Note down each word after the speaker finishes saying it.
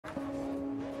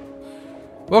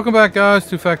Welcome back, guys,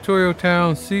 to Factorio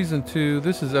Towns Season 2.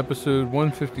 This is episode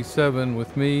 157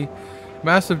 with me,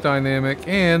 Massive Dynamic,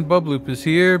 and Bubloop is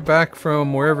here, back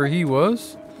from wherever he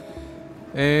was.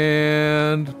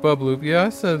 And Bubloop, yeah, I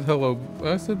said hello.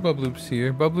 I said Bubloop's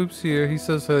here. Bubloop's here. He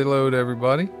says hello to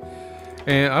everybody.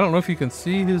 And I don't know if you can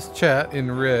see his chat in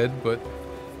red, but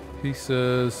he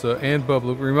says, and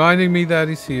Bubloop, reminding me that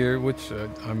he's here, which,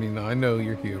 I mean, I know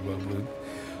you're here, Bubloop.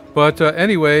 But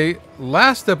anyway,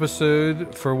 last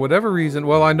episode, for whatever reason,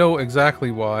 well, I know exactly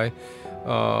why.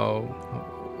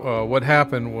 What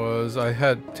happened was I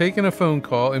had taken a phone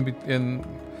call in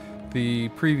the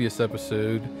previous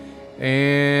episode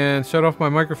and shut off my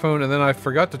microphone, and then I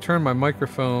forgot to turn my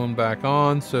microphone back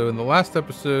on. So in the last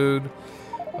episode,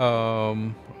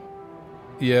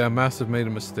 yeah, Massive made a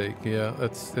mistake. Yeah,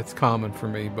 it's common for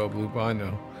me, Bubloop, I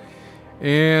know.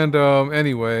 And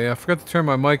anyway, I forgot to turn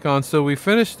my mic on, so we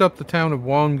finished up the town of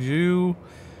Gwangju.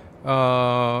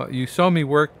 You saw me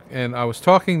work, and I was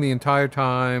talking the entire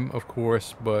time, of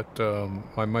course, but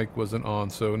my mic wasn't on,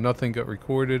 so nothing got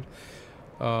recorded.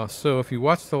 So if you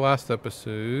watched the last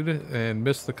episode and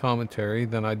missed the commentary,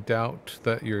 then I doubt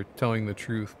that you're telling the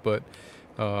truth. But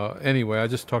anyway, I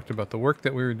just talked about the work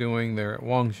that we were doing there at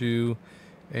Gwangju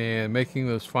and making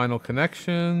those final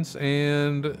connections.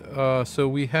 And so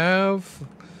we have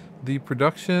the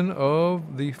production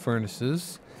of the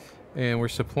furnaces, and we're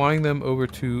supplying them over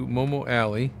to Momo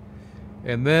Alley.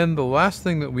 And then the last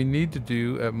thing that we need to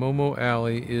do at Momo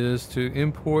Alley is to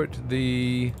import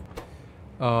the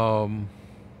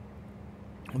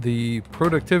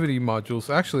productivity modules.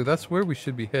 Actually, that's where we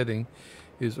should be heading,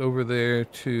 is over there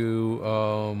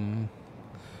to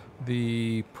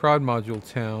the prod module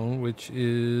town, which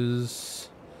is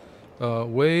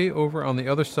way over on the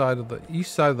other side of the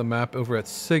east side of the map, over at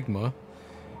Sigma.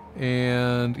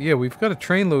 And yeah, we've got a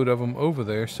train load of them over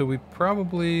there, so we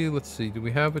probably, let's see, do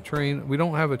we have a train? We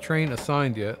don't have a train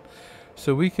assigned yet,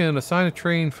 so we can assign a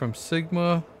train from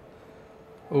Sigma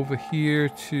over here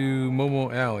to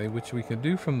Momo Alley, which we can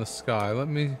do from the sky. Let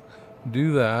me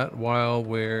do that while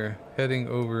we're heading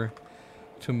over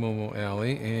to Momo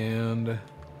Alley. And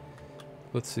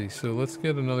let's see, so let's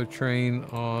get another train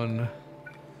on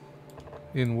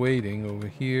in waiting over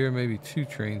here. Maybe two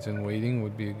trains in waiting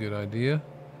would be a good idea.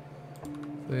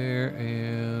 There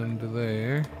and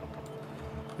there.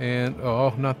 And,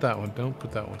 oh, not that one. Don't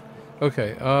put that one.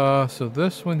 Okay, so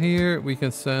this one here we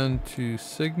can send to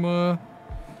Sigma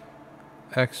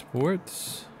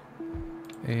Exports.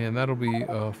 And that'll be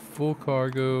a full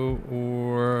cargo,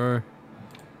 or...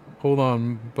 Hold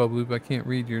on, Bubloop, I can't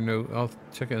read your note. I'll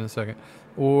check it in a second.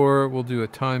 Or we'll do a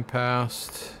time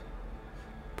passed.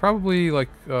 Probably like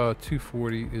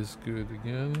 240 is good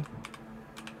again.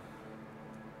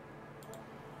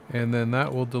 And then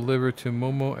that will deliver to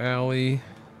Momo Alley.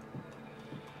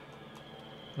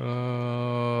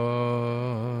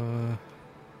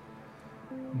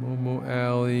 Momo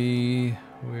Alley,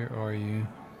 where are you?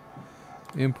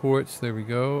 Imports, there we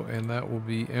go. And that will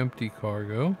be empty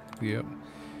cargo. Yep.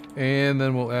 And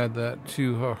then we'll add that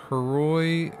to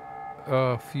Heroi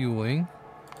fueling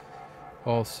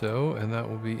also, and that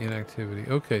will be inactivity.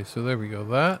 Okay, so there we go.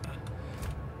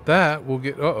 That will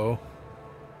get,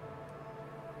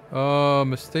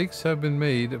 mistakes have been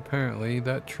made, apparently.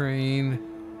 That train,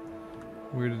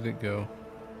 where did it go?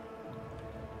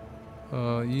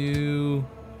 You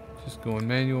just go in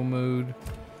manual mode.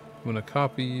 I'm gonna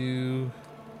copy you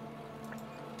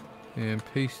and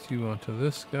paste you onto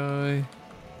this guy.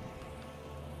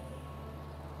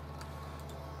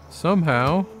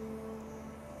 Somehow,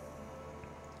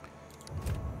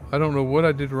 I don't know what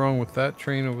I did wrong with that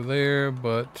train over there,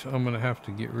 but I'm gonna have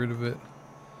to get rid of it.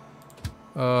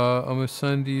 I'm gonna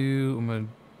send you, I'm gonna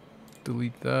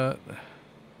delete that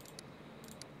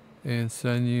and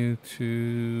send you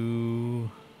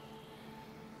to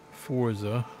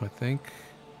Forza, I think.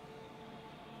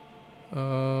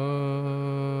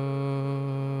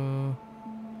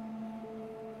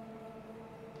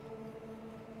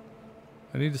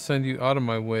 I need to send you out of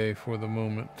my way for the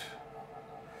moment.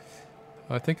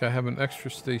 I think I have an extra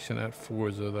station at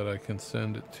Forza that I can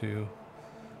send it to.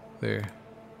 There.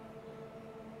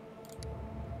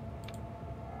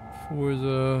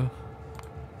 Forza.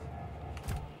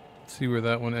 Let's see where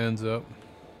that one ends up.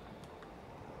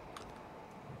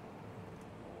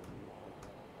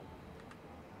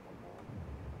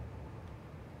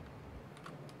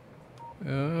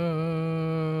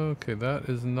 Okay, that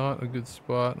is not a good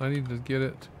spot. I need to get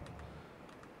it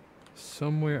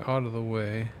somewhere out of the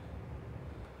way.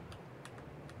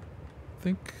 I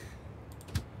think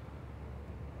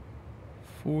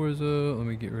Forza, let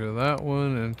me get rid of that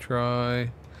one and try.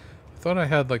 I thought I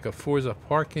had like a Forza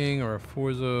parking or a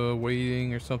Forza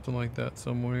waiting or something like that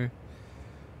somewhere.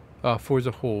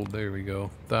 Forza hold, there we go.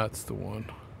 That's the one.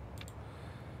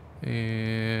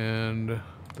 And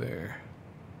there.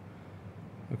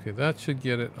 Okay, that should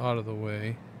get it out of the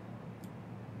way.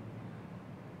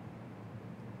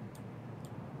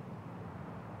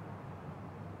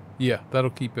 Yeah,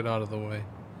 that'll keep it out of the way.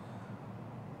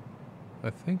 I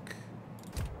think.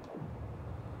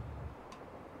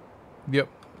 Yep,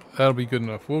 that'll be good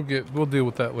enough. We'll deal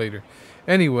with that later.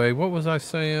 Anyway, what was I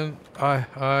saying? I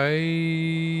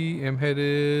am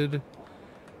headed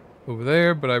over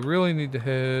there, but I really need to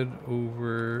head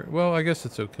over. Well, I guess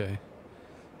it's okay.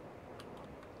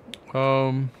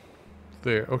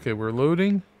 There. Okay, we're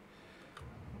loading.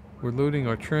 We're loading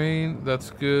our train.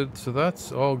 That's good. So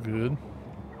that's all good.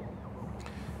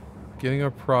 Getting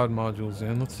our prod modules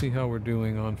in. Let's see how we're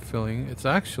doing on filling. It's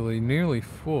actually nearly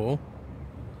full.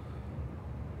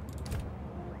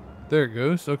 There it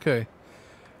goes. Okay.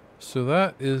 So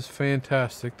that is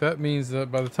fantastic. That means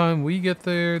that by the time we get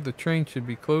there, the train should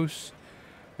be close.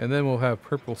 And then we'll have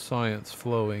purple science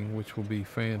flowing, which will be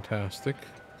fantastic.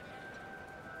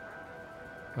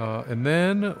 And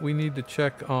then we need to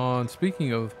check on,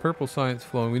 speaking of purple science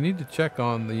flowing, we need to check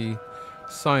on the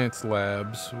science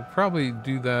labs. We'll probably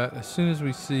do that as soon as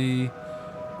we see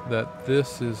that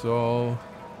this is all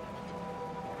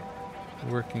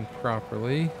working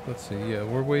properly. Let's see, yeah,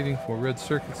 we're waiting for red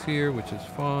circuits here, which is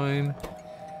fine.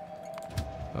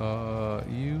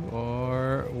 You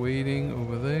are waiting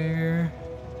over there.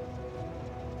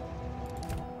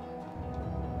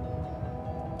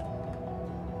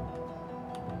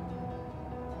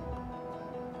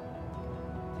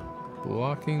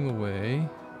 Blocking the way.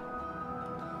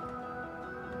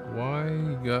 Why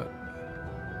you got...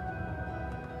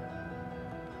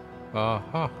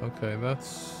 Aha, okay,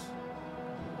 that's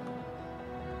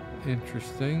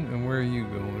interesting. And where are you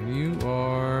going? You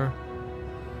are...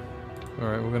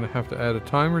 Alright, we're gonna have to add a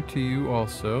timer to you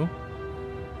also.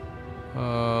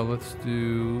 Let's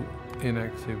do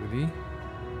inactivity.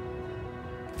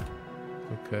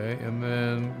 Okay, and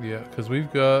then, yeah, because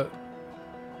we've got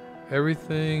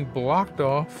everything blocked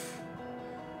off.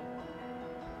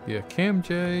 Yeah, Cam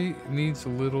J needs a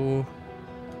little...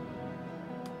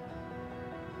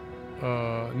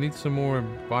 needs some more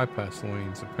bypass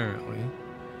lanes, apparently.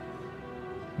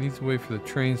 Needs a way for the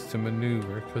trains to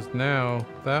maneuver, because now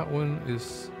that one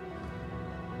is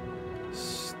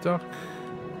stuck.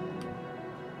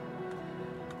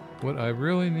 What I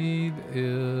really need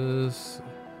is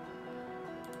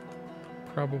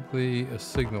probably a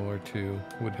signal or two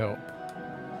would help.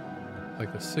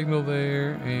 Like a signal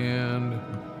there, and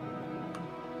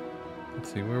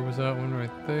let's see, where was that one?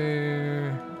 Right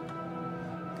there.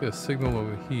 Get a signal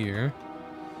over here.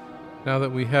 Now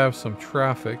that we have some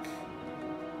traffic.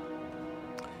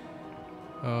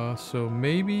 So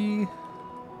maybe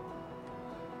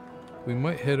we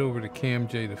might head over to Cam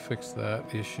J to fix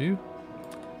that issue.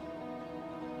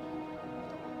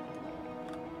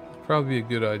 Probably a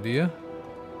good idea.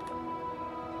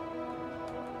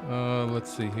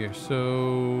 Let's see here.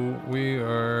 So we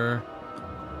are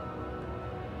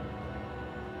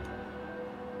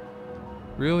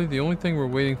really the only thing we're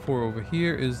waiting for over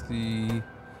here is the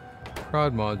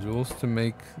prod modules to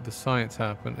make the science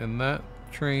happen, and that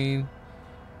train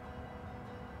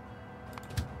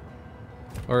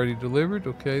already delivered.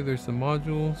 Okay, there's the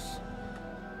modules.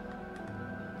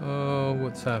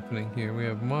 What's happening here? We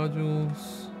have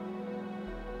modules.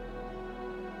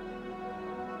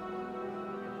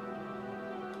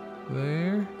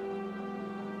 There.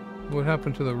 What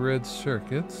happened to the red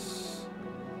circuits?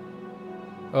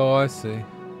 Oh, I see.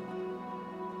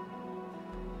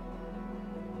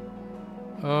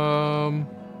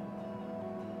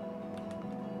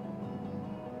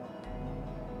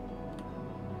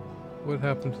 What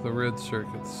happened to the red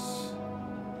circuits?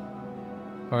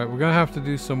 Alright, we're gonna have to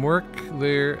do some work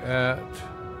there at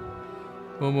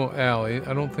Momo Alley.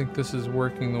 I don't think this is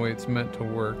working the way it's meant to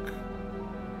work.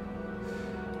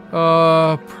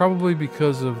 Probably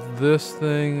because of this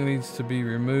thing needs to be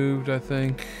removed, I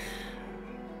think.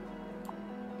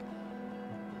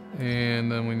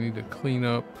 And then we need to clean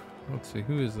up. Let's see,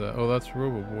 who is that? Oh, that's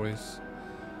Robo Boys.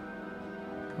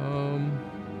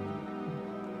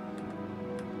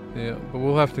 Yeah, but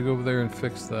we'll have to go over there and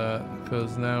fix that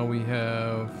because now we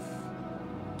have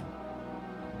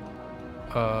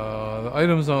the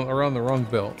items are on the wrong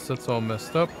belts. That's all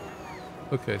messed up.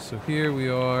 Okay, so here we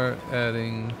are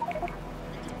adding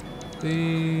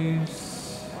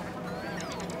these.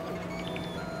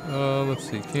 Let's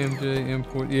see, CamJ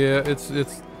import. Yeah,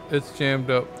 it's jammed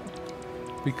up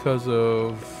because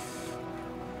of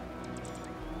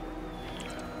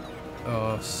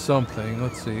something.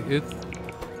 Let's see. The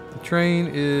train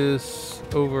is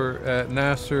over at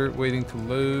Nasser waiting to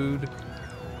load.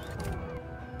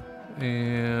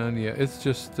 And yeah, it's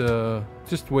just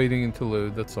waiting to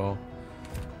load, that's all.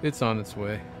 It's on its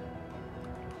way.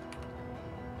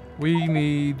 We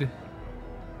need...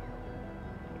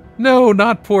 No,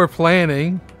 not poor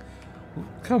planning.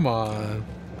 Come on.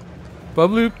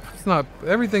 Bubloop, it's not...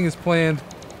 Everything is planned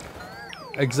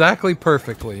exactly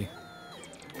perfectly.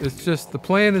 It's just the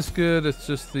plan is good, it's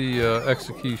just the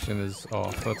execution is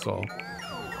off, that's all.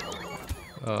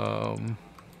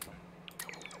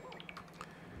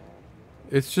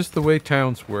 It's just the way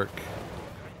towns work.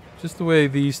 Just the way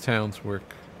these towns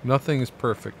work. Nothing is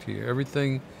perfect here.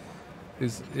 Everything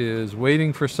is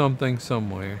waiting for something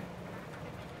somewhere.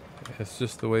 It's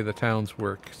just the way the towns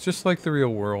work. It's just like the real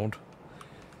world.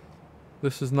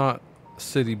 This is not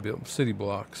city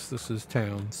blocks. This is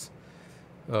towns.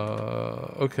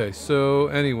 Okay, so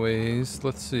anyways,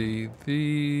 let's see.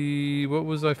 What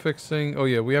was I fixing? Oh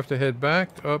yeah, we have to head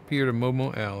back up here to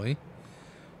Momo Alley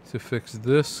to fix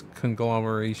this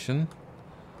conglomeration.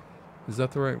 Is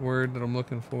that the right word that I'm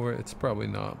looking for? It's probably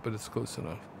not, but it's close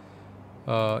enough.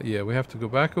 Yeah, we have to go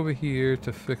back over here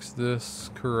to fix this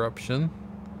corruption.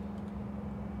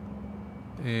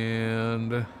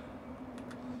 And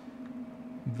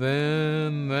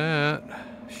then that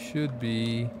should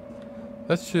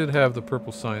have the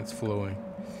purple science flowing.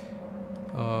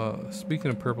 Speaking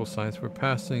of purple science, we're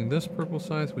passing this purple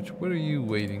science, what are you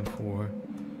waiting for?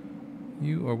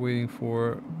 You are waiting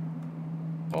for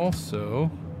also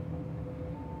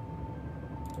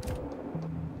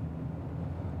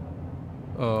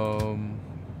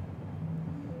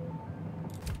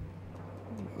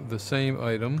the same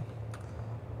item,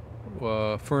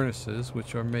 furnaces,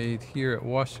 which are made here at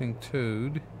Washing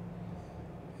Toad.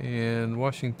 And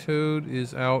Washing Toad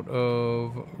is out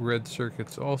of red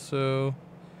circuits also,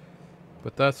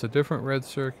 but that's a different red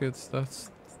circuits.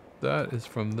 That is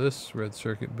from this red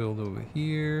circuit build over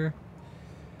here,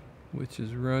 which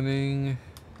is running.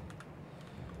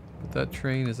 But that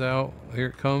train is out. Here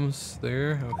it comes.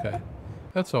 There. Okay.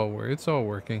 That's all it's all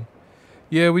working.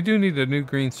 Yeah, we do need a new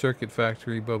green circuit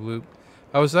factory, Bubloop.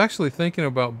 I was actually thinking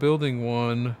about building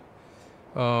one.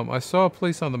 I saw a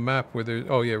place on the map where there's...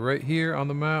 Oh yeah, right here on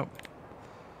the map.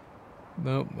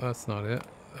 Nope, that's not it.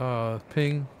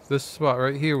 Ping. This spot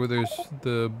right here where there's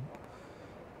the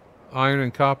iron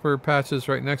and copper patches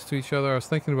right next to each other. I was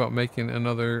thinking about making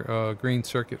another green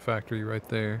circuit factory right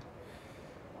there.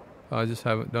 I just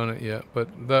haven't done it yet, but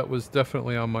that was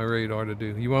definitely on my radar to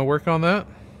do. You want to work on that?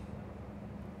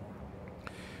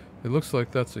 It looks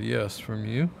like that's a yes from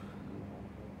you.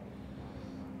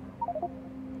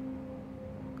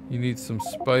 You need some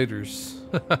spiders.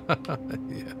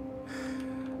 Yeah.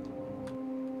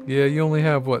 Yeah, you only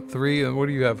have, what, 3? And what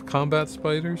do you have, combat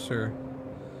spiders? Or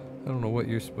I don't know what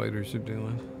your spiders are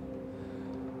doing.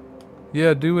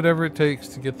 Yeah, do whatever it takes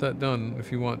to get that done if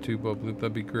you want to, Bubloop.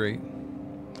 That'd be great.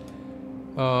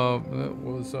 That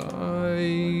was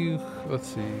let's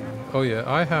see. Oh yeah,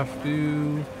 I have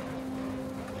to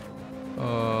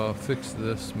fix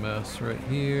this mess right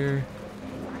here.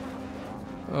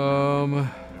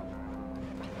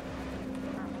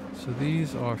 So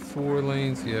these are 4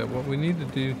 lanes. Yeah, what we need to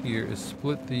do here is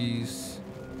split these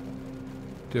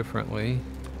differently.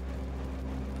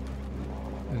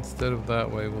 Instead of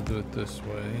that way, we'll do it this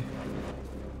way.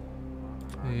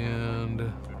 And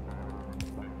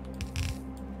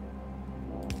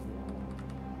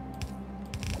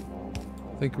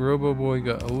I think RoboBoy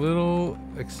got a little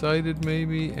excited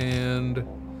maybe and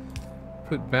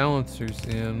put balancers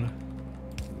in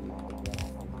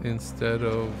instead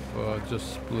of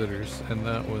just splitters, and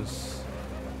that was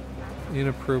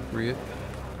inappropriate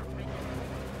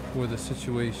for the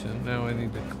situation. Now I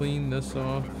need to clean this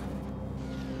off.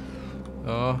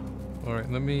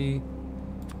 Alright, let me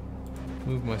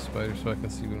move my spider so I can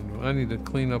see what I'm doing. I need to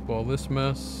clean up all this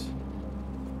mess.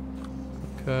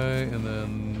 Okay, and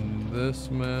then this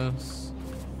mess.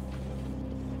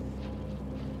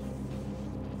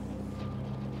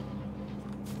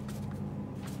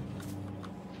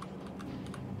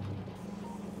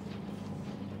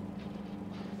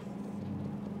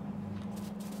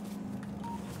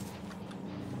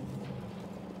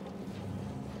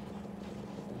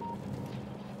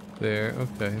 There,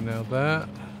 okay, now that.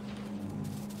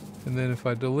 And then if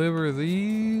I deliver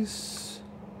these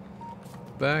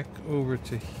back over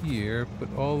to here,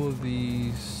 put all of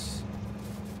these,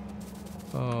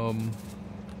 I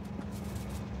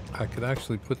could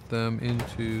actually put them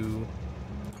into,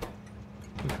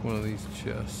 which one of these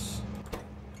chests?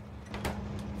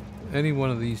 Any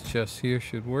one of these chests here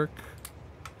should work.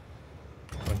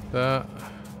 That.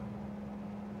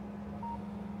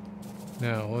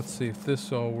 Now, let's see if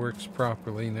this all works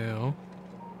properly now.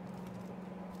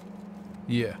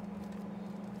 Yeah.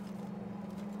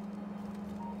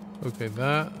 Okay,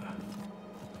 that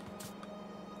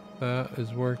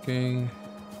is working.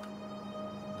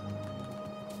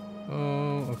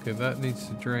 Oh, okay, that needs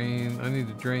to drain. I need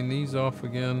to drain these off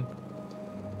again.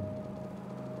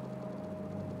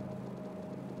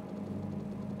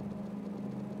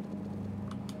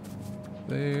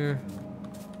 There.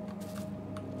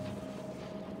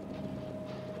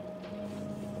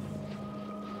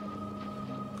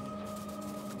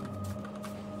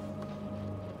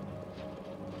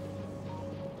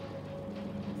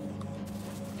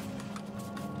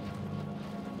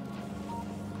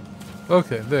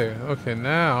 Okay, there. Okay,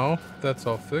 now that's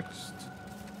all fixed.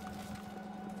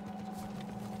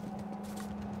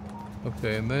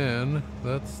 Okay, and then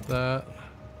that's that.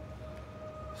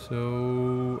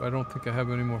 So I don't think I have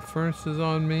any more furnaces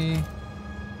on me.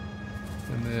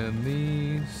 And then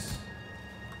these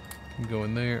can go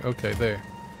in there. Okay, there.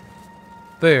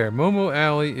 There, Momo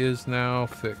Alley is now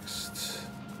fixed.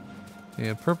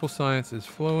 And purple science is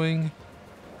flowing.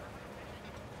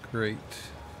 Great.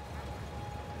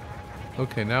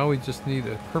 Okay, now we just need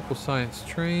a purple science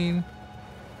train.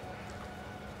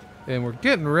 And we're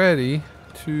getting ready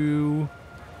to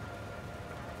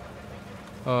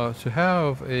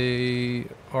have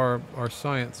our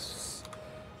science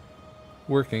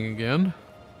working again.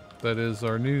 That is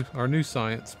our new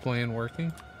science plan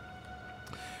working.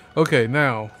 Okay,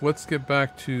 now let's get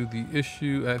back to the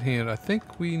issue at hand. I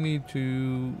think we need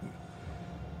to.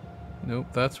 Nope,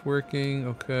 that's working.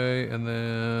 Okay, and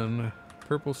then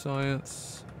purple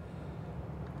science.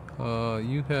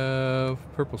 You have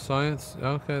purple science.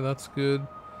 Okay, that's good.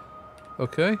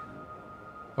 Okay.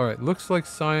 All right, looks like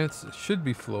science should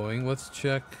be flowing. Let's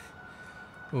check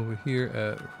over here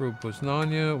at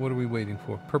Roboznanya. What are we waiting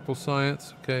for? Purple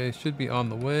science. Okay, should be on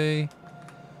the way.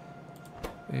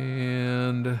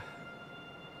 And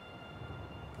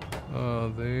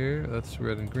there, that's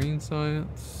red and green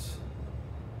science.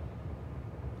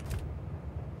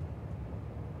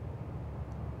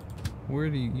 Where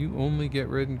do you only get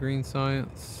red and green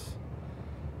science?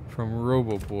 From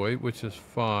RoboBoy, which is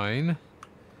fine.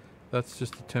 That's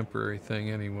just a temporary thing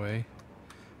anyway.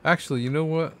 Actually, you know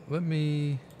what? Let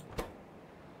me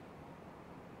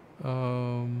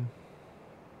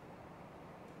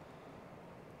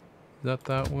is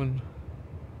that one?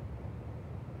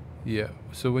 Yeah.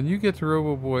 So when you get to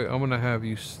RoboBoy, I'm gonna have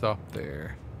you stop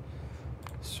there.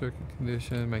 Circuit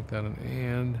condition, make that an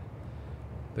and.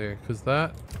 There, because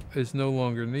that is no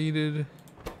longer needed.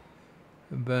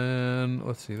 And then,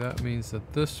 let's see, that means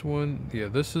that this one, yeah,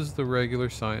 this is the regular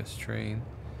science train.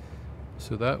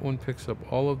 So that one picks up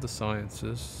all of the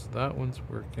sciences. That one's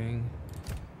working.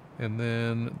 And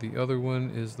then the other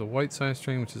one is the white science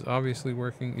train, which is obviously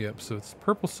working. Yep, so it's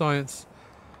purple science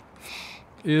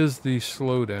is the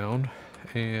slowdown.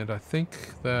 And I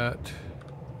think that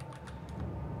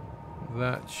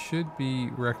should be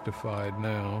rectified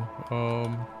now.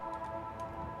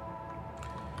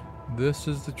 This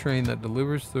is the train that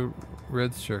delivers the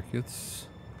red circuits.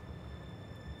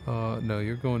 No,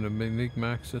 you're going to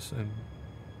Maxis and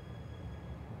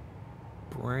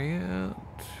Brant.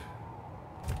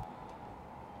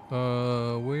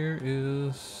 Where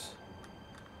is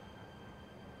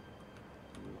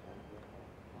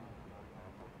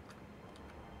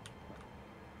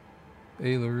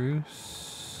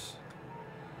Ailarus?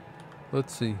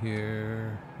 Let's see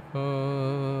here.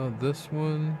 This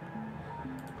one.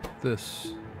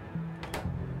 This.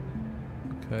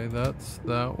 Okay, that's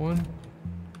that one.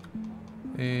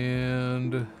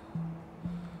 And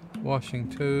Washing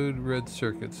Toad red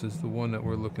circuits is the one that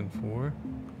we're looking for.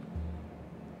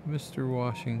 Mr.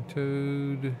 Washing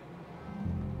Toad.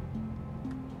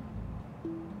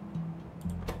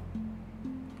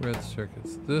 Red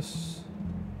circuits. This.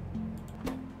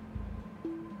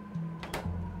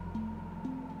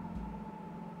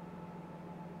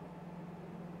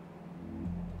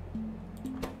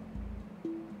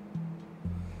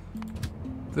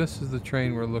 This is the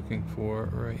train we're looking for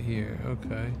right here.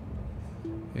 Okay.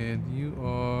 And you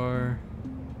are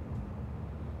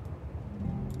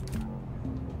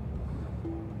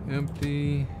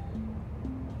empty.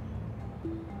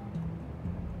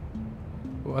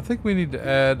 Well, I think we need to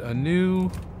add a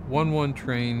new 1-1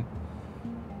 train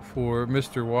for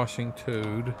Mr. Washing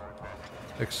Toad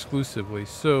exclusively.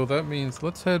 So that means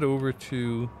let's head over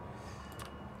to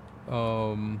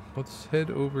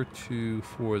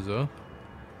Forza.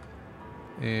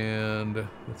 And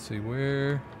let's see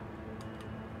where.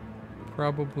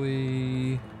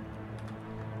 Probably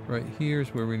Right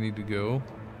here's where we need to go.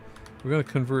 We're going to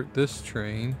convert this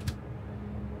train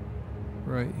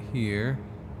right here.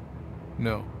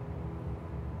 No,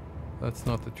 that's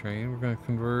not the train. We're going to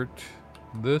convert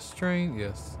this train.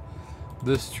 Yes,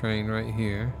 this train right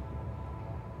here.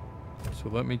 So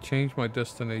let me change my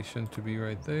destination to be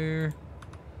right there.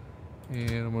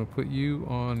 And I'm going to put you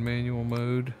on manual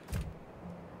mode.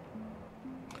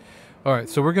 Alright,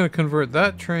 so we're going to convert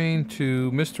that train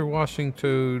to Mr.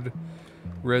 Washington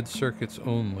red circuits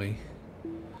only.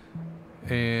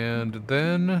 And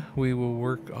then we will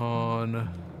work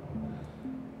on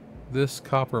this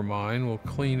copper mine. We'll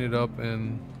clean it up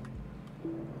and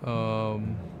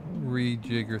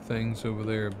rejigger things over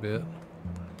there a bit.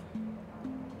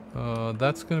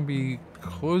 That's going to be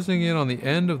closing in on the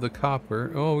end of the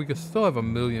copper. Oh, we can still have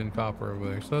 1 million copper over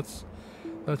there, so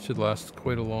that should last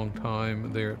quite a long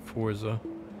time there at Forza.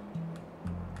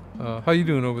 How you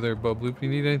doing over there, Bub Loop? You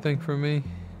need anything from me?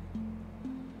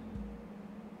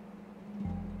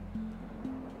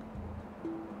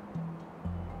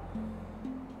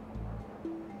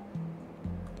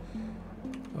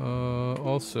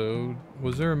 Also,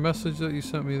 was there a message that you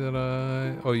sent me that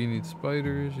I... Oh, you need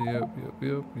spiders. Yep.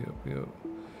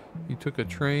 You took a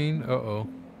train. Uh-oh.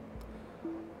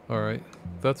 Alright,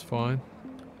 that's fine.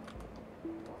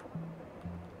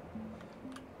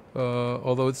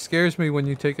 Although it scares me when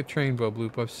you take a train, Bub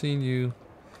Loop. I've seen you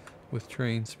with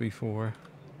trains before.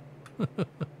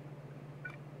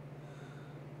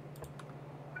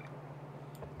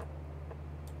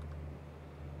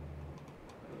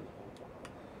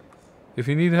 If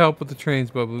you need help with the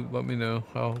trains, Bub Loop, let me know.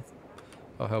 I'll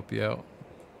help you out.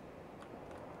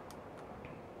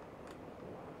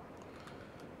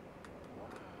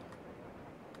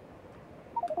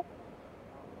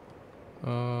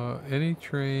 Any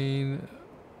train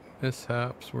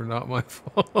mishaps were not my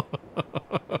fault.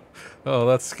 Oh,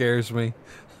 that scares me.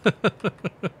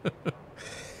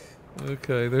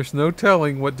 Okay, there's no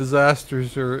telling what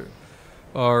disasters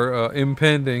are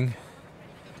impending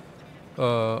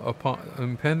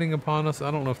upon us. I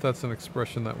don't know if that's an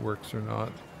expression that works or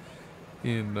not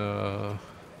in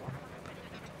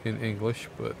English,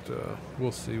 but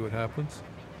we'll see what happens.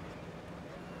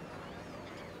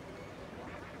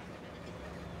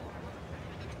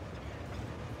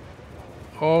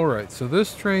 Alright, so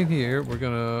this train here, we're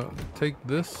going to take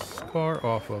this car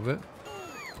off of it.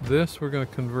 This we're going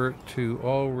to convert to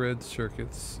all red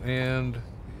circuits. And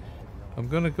I'm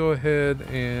going to go ahead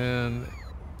and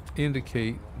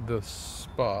indicate the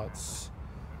spots.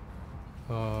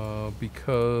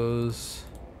 Because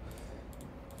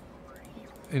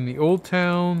in the old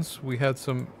towns, we had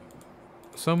some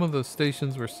of the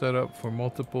stations were set up for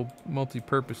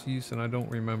multi-purpose use, and I don't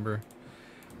remember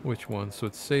which one, so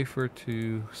it's safer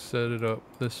to set it up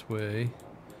this way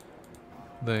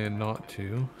than not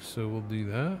to, so we'll do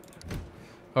that.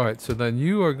 Alright, so then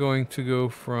you are going to go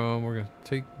from, we're going to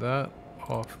take that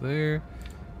off there.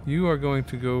 You are going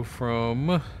to go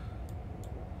from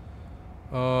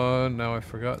now I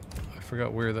forgot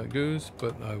where that goes,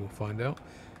 but I will find out.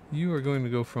 You are going to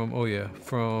go from, oh yeah,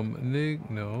 from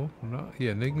Nigmaxis,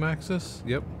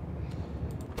 yep.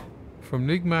 From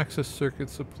Nigmaxis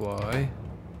Circuit Supply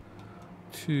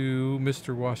to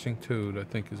Mr. Washington, I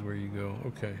think is where you go.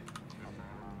 Okay.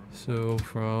 So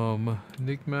from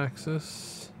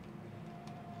Nigmaxis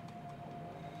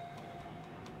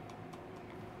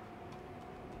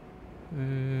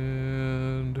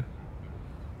and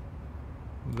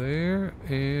there,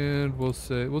 and we'll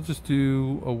just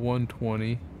do a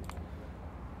 120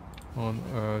 on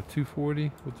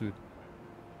 240. We'll do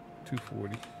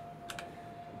 240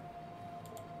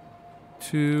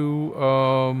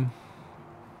 to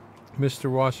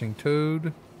Mr.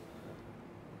 Washington.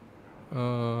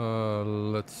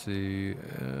 Let's see.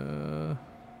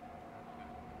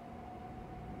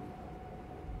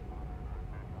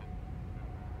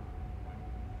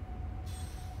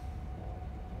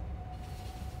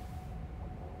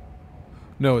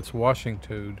 No, it's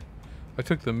Washington. I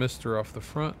took the Mr. off the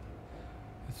front.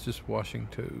 It's just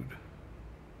Washington.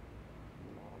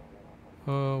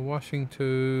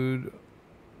 Washington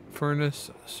furnace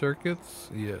circuits.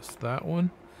 Yes, that one.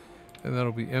 And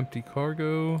that'll be empty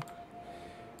cargo.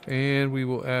 And we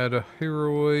will add a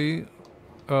Heroi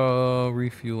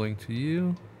refueling to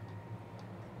you.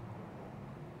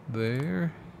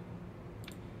 There.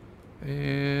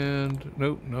 And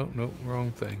nope,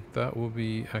 wrong thing. That will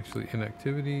be actually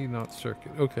inactivity, not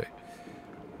circuit. Okay.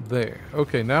 There.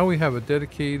 Okay, now we have a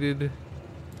dedicated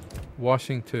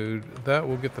Washington. That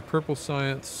will get the purple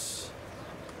science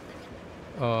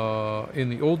in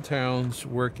the old towns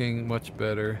working much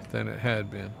better than it had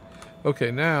been.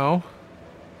 Okay, now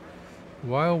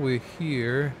while we're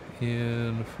here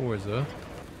in Forza,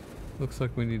 looks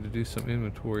like we need to do some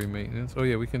inventory maintenance. Oh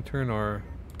yeah, we can turn our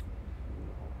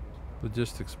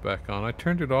logistics back on. I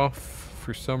turned it off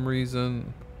for some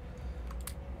reason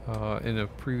in a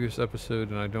previous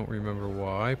episode, and I don't remember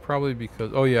why. Probably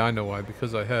because, oh yeah, I know why.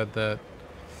 Because I had that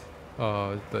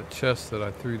chest that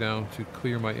I threw down to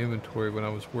clear my inventory when I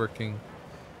was working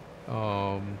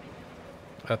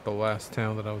at the last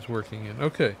town that I was working in.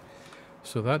 Okay,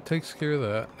 so that takes care of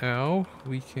that. Now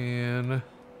we can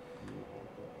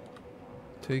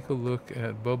take a look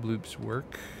at Bubloop's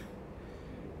work.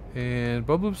 And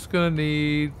Bubloop's gonna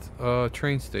need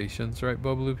train stations, right,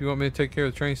 Bubloop? You want me to take care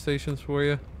of the train stations for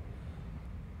you?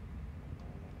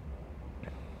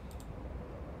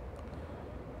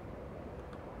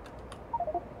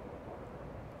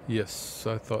 Yes,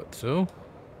 I thought so.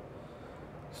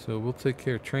 So we'll take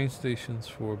care of train stations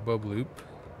for Bubloop.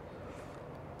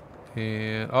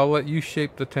 And I'll let you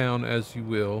shape the town as you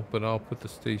will, but I'll put the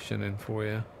station in for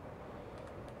you.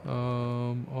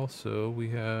 Also,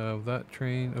 we have that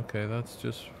train. Okay, that's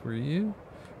just for you.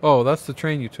 Oh, that's the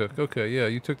train you took. Okay, yeah,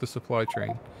 you took the supply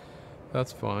train.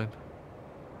 That's fine.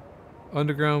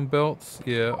 Underground belts.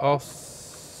 Yeah,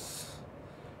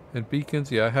 and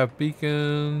beacons. Yeah, I have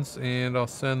beacons, and I'll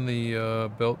send the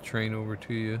belt train over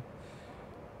to you.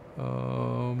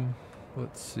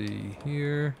 Let's see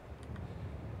here.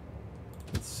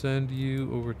 Let's send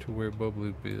you over to where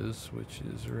Bubloop is, which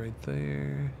is right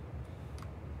there.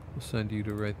 We'll send you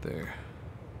to right there.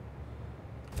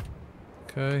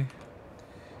 Okay.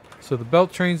 So the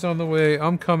belt train's on the way.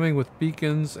 I'm coming with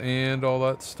beacons and all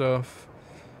that stuff.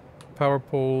 Power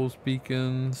poles,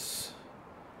 beacons,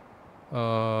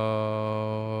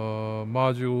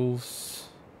 modules,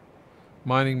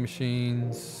 mining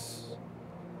machines,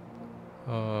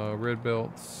 red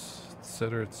belts,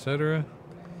 etc., etc.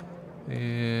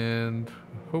 And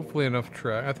hopefully enough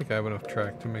track. I think I have enough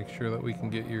track to make sure that we can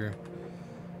get your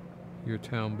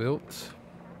town built.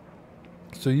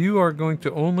 So you are going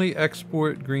to only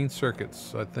export green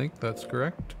circuits. I think that's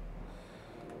correct.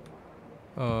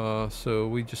 So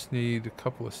we just need a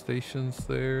couple of stations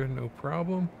there. No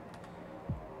problem.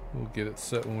 We'll get it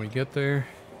set when we get there.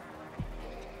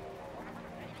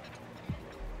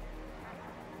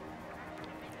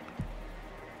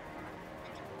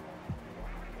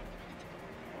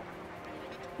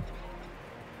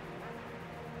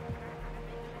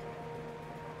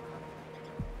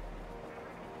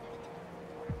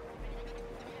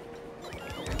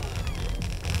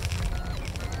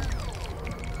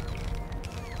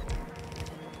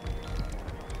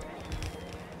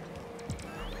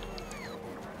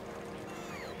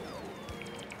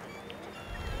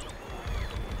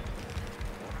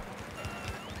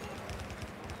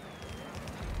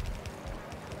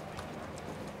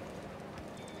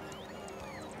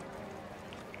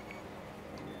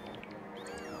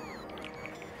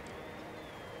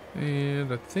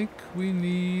 And I think we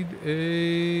need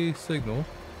a signal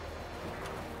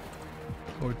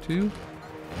or two.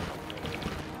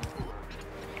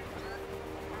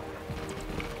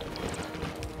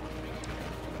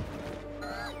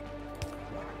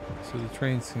 So the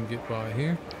trains can get by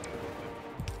here.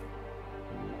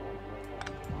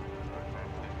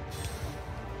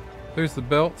 There's the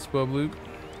belts, Bubloop.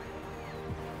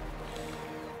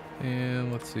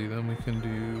 And let's see, then we can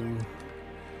do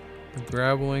the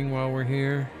graveling while we're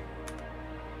here.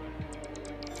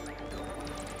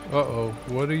 Uh-oh,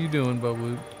 what are you doing,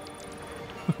 Bubloop?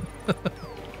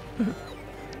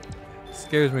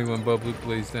 Scares me when Bubloop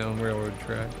lays down railroad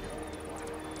track.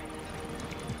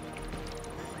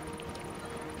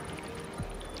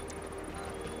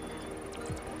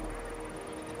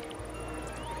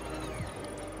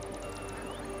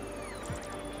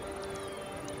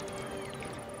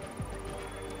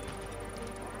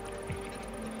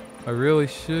 I really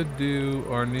should do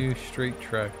our new straight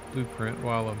track blueprint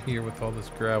while I'm here with all this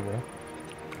gravel.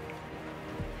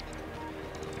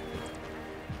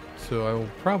 So I will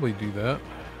probably do that.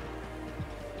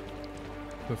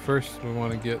 But first we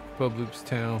want to get Bubloop's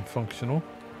town functional.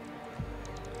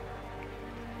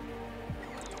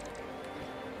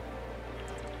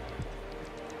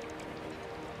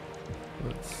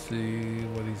 Let's see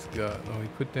what he's got. Oh, he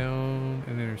put down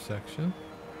an intersection.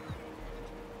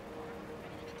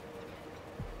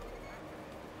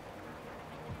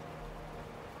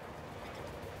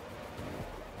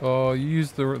 Oh, you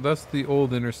use that's the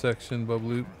old intersection,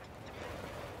 Bubloop.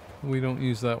 We don't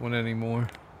use that one anymore.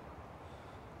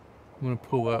 I'm gonna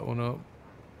pull that one up.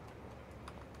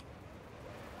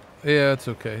 Yeah, it's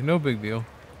okay. No big deal.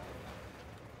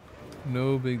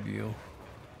 No big deal.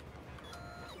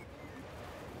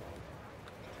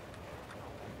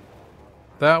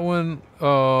 That one,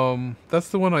 that's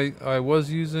the one I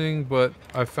was using, but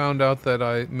I found out that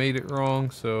I made it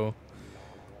wrong, so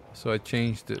I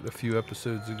changed it a few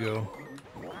episodes ago.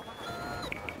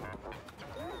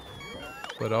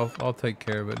 But I'll take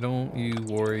care of it. Don't you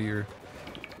worry your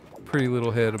pretty little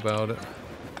head about it.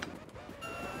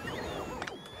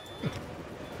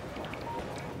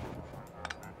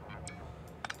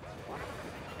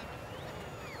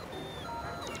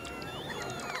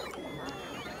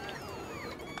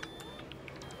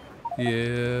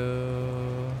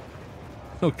 Yeah.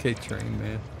 Okay, train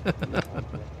man.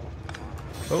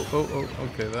 Oh.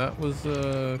 Okay, that was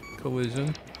a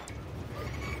collision.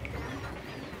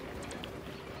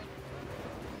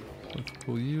 Let's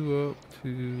pull you up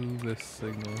to this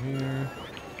signal here.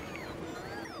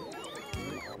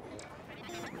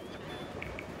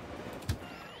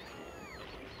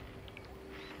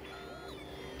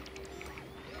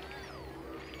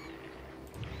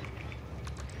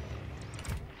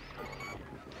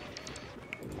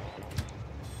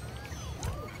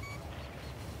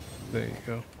 There you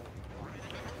go.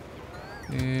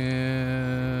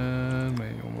 And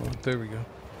manual mode. There we go.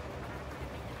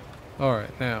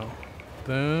 Alright, now.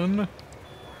 Then.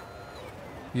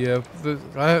 Yeah,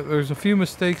 there's a few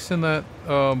mistakes in that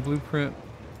blueprint.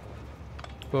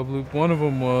 One of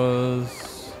them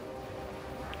was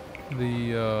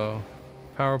the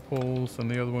power poles, and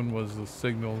the other one was the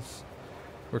signals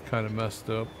were kind of messed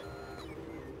up.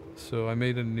 So I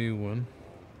made a new one.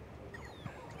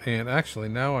 And actually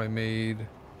now I made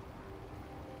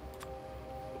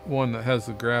one that has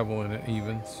the gravel in it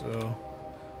even, so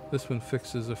this one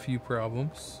fixes a few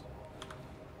problems.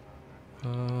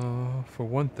 For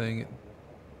one thing, it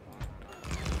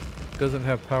doesn't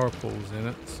have power poles in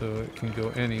it, so it can go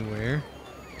anywhere.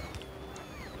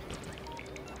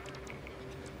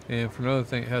 And for another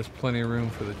thing, it has plenty of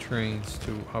room for the trains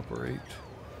to operate.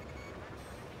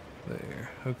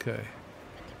 There, okay.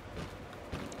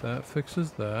 That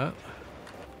fixes that.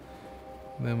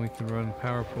 And then we can run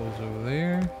power poles over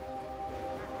there.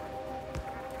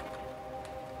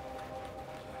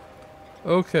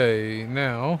 Okay,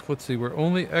 now, let's see, we're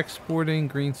only exporting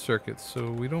green circuits, so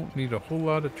we don't need a whole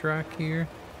lot of track here.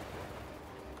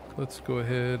 Let's go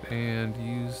ahead and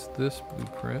use this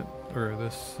blueprint, or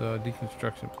this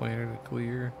deconstruction planner to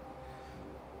clear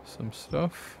some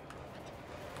stuff.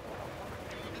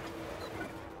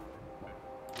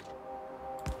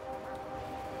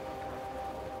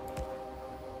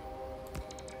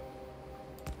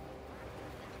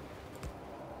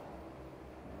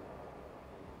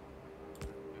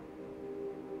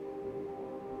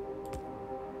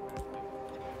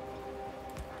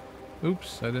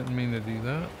 Oops, I didn't mean to do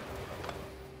that.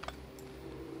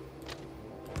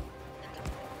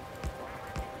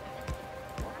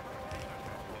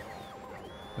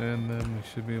 And then we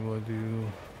should be able to do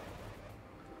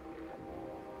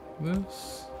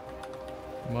this.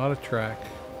 A lot of track.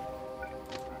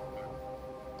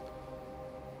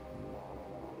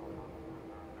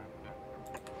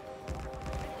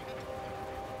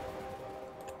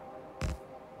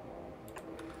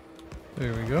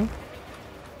 There we go.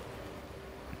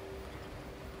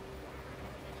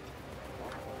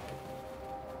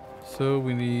 So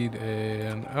we need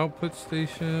an output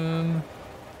station,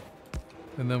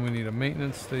 and then we need a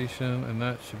maintenance station, and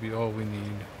that should be all we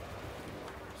need.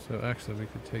 So actually we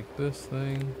could take this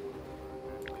thing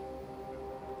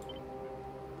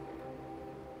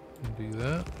and do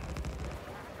that.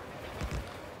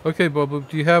 Okay, Bubba,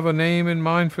 do you have a name in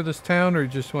mind for this town, or you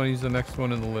just want to use the next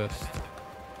one in the list?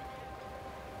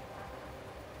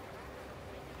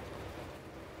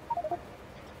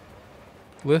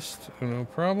 List, no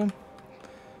problem.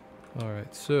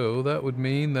 Alright, so that would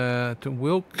mean that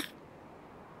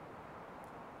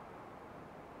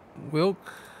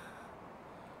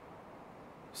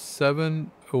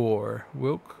Wilk7or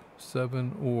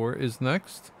Wilk7or is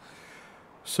next.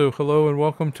 So hello and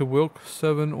welcome to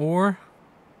Wilk7or.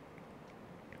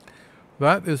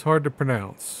 That is hard to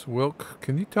pronounce. Wilk,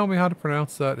 can you tell me how to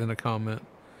pronounce that in a comment?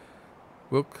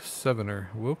 Wilk7or.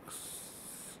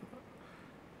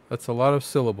 That's a lot of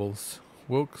syllables.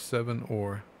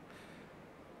 Wilk7or.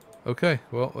 Okay,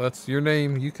 well, that's your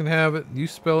name. You can have it. You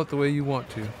spell it the way you want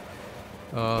to.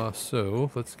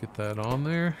 So, let's get that on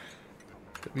there.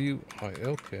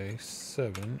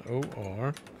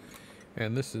 WILK7OR.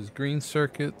 And this is green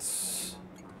circuits.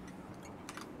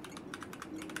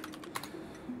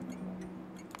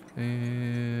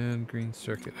 And green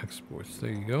circuit exports. There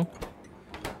you go.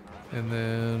 And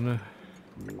then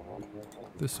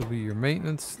this will be your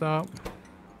maintenance stop.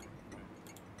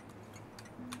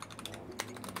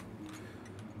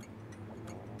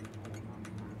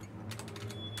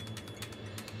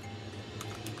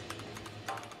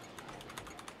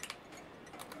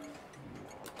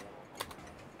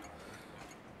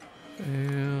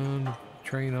 And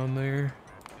train on there.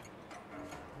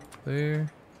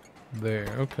 There. There.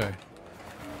 Okay.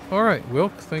 All right,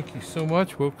 Wilk, thank you so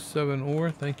much.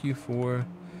 Wilk7or, thank you for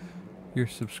your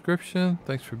subscription.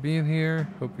 Thanks for being here.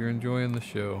 Hope you're enjoying the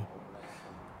show.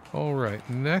 All right,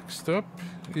 next up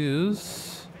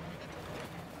is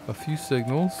a few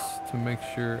signals to make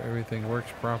sure everything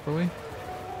works properly.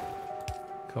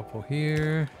 A couple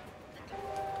here.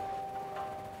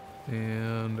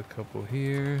 And a couple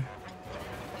here.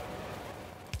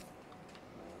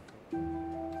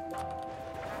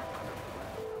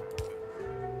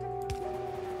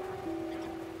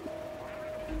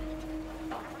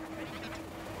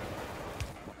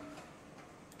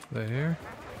 There.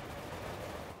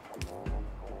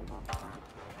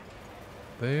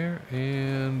 There,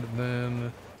 and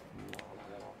then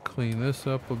clean this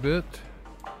up a bit.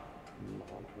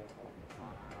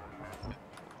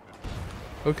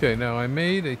 Okay, now I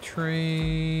made a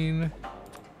train.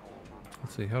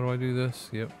 Let's see, how do I do this?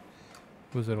 Yep.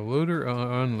 Was it a loader or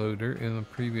unloader in the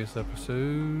previous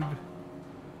episode?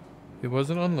 It was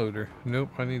an unloader. Nope,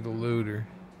 I need a loader.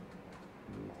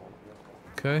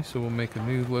 Okay, so we'll make a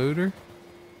new loader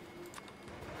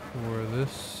for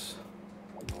this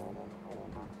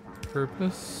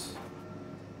purpose.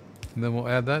 And then we'll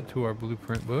add that to our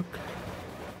blueprint book.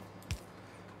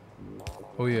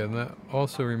 Oh yeah, and that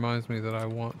also reminds me that I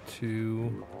want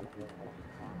to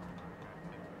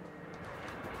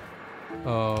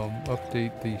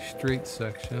update the straight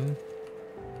section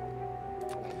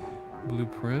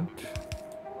blueprint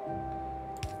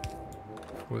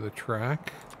for the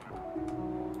track.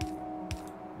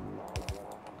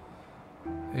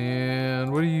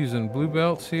 And what are you using? Blue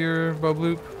belts here,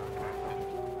 Bubloop?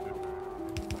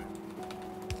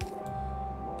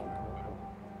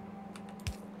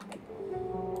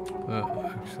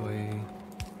 Actually,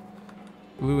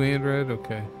 blue and red,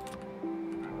 okay.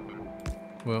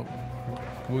 Well,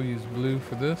 we'll use blue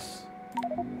for this.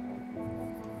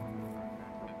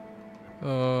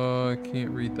 I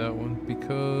can't read that one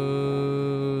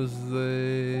because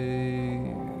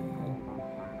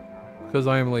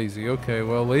I am lazy. Okay,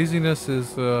 well, laziness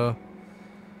is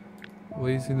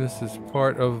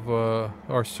part of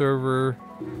our server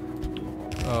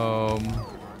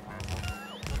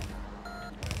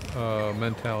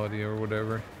mentality or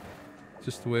whatever.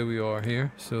 Just the way we are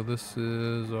here. So this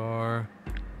is our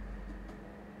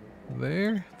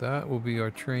there. That will be our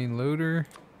train loader.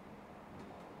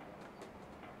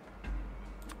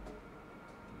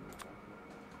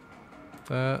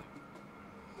 That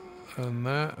and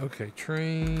that. Okay,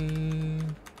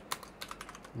 train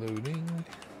loading.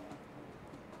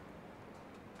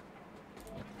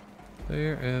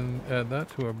 There, and add that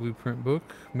to our blueprint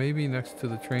book. Maybe next to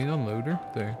the train unloader.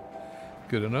 There.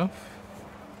 Good enough.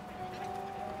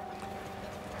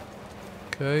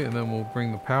 Okay, and then we'll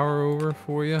bring the power over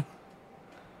for you.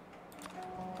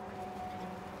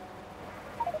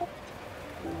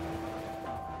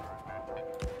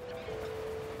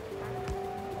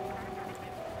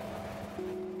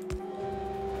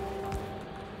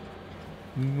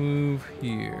 Move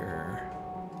here.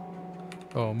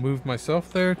 Oh, move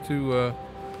myself there to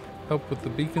help with the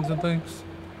beacons and things?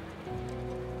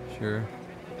 Sure.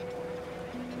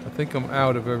 I think I'm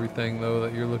out of everything though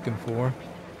that you're looking for.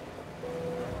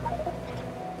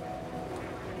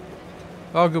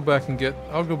 I'll go back and get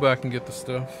the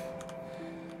stuff.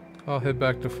 I'll head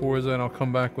back to Forza and I'll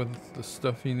come back with the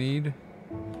stuff you need.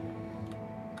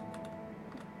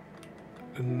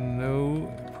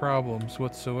 No problems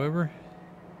whatsoever.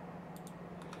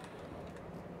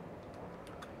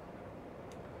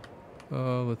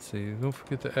 Let's see. Don't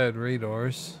forget to add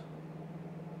radars.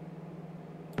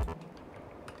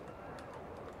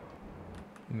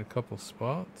 In a couple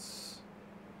spots.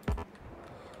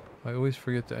 I always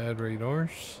forget to add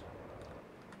radars.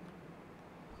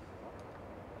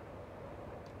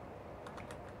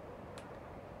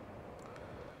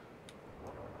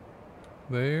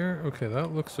 There. Okay,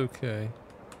 that looks okay.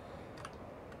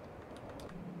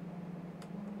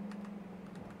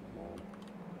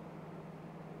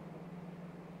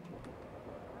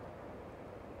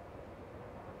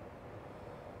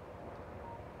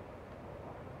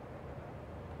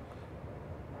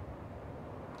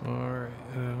 Alright,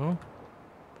 now,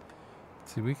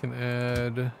 let's see, we can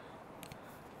add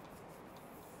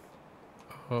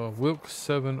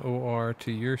Wilk7or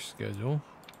to your schedule,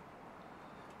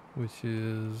 which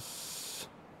is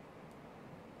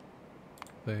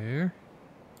there.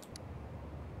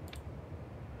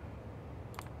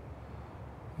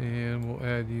 And we'll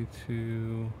add you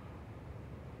to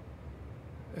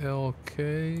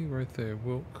LK right there,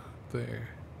 Wilk there.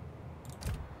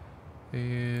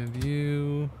 And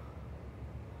you,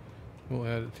 we'll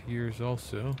add it to yours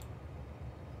also.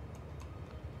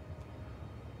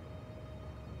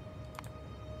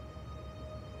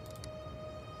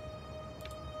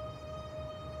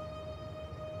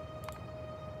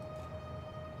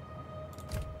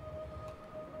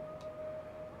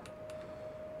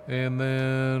 And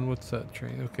then, what's that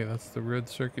train? Okay, that's the red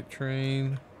circuit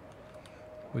train,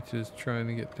 which is trying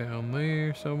to get down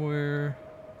there somewhere.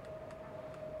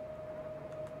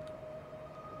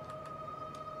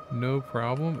 No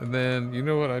problem. And then, you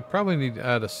know what? I probably need to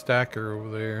add a stacker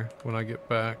over there when I get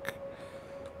back.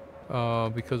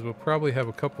 Because we'll probably have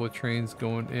a couple of trains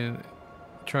going in,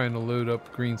 trying to load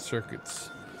up green circuits.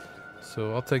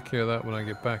 So I'll take care of that when I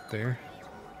get back there.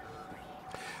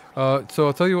 So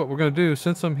I'll tell you what we're going to do.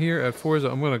 Since I'm here at Forza,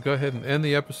 I'm going to go ahead and end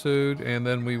the episode, and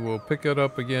then we will pick it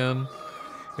up again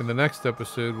in the next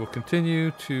episode. We'll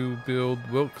continue to build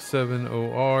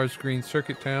Wilk7or's Green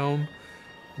Circuit Town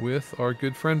with our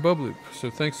good friend Bubloop. So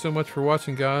thanks so much for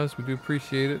watching, guys. We do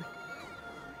appreciate it.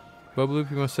 Bubloop,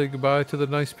 you want to say goodbye to the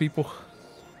nice people?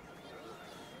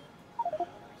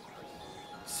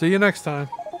 See you next time.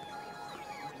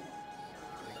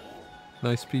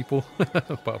 Nice people.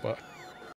 Bye-bye.